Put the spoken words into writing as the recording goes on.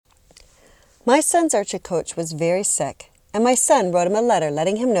My son's archery coach was very sick, and my son wrote him a letter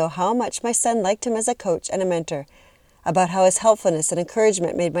letting him know how much my son liked him as a coach and a mentor, about how his helpfulness and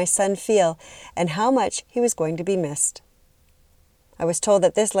encouragement made my son feel, and how much he was going to be missed. I was told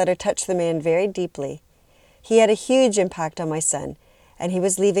that this letter touched the man very deeply. He had a huge impact on my son, and he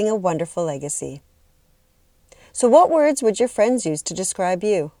was leaving a wonderful legacy. So what words would your friends use to describe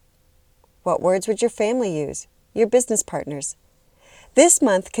you? What words would your family use? Your business partners? This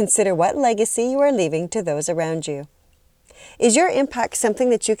month, consider what legacy you are leaving to those around you. Is your impact something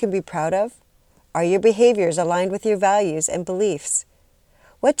that you can be proud of? Are your behaviors aligned with your values and beliefs?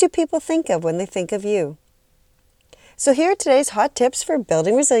 What do people think of when they think of you? So here are today's hot tips for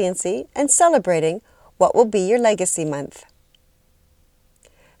building resiliency and celebrating what will be your legacy month.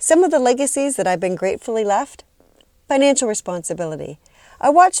 Some of the legacies that I've been gratefully left: financial responsibility. I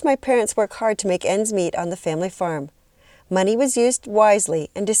watched my parents work hard to make ends meet on the family farm. Money was used wisely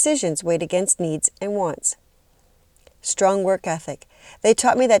and decisions weighed against needs and wants. Strong work ethic. They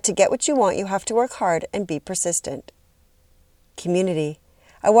taught me that to get what you want, you have to work hard and be persistent. Community.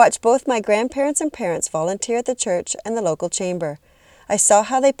 I watched both my grandparents and parents volunteer at the church and the local chamber. I saw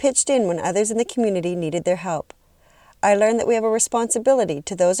how they pitched in when others in the community needed their help. I learned that we have a responsibility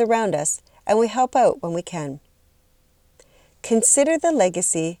to those around us, and we help out when we can. Consider the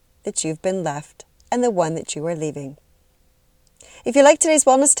legacy that you've been left and the one that you are leaving. If you like today's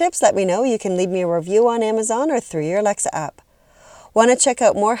wellness tips, let me know. You can leave me a review on Amazon or through your Alexa app. Want to check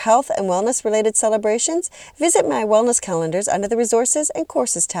out more health and wellness related celebrations? Visit my wellness calendars under the Resources and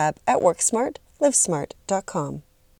Courses tab at WorkSmartLivesmart.com.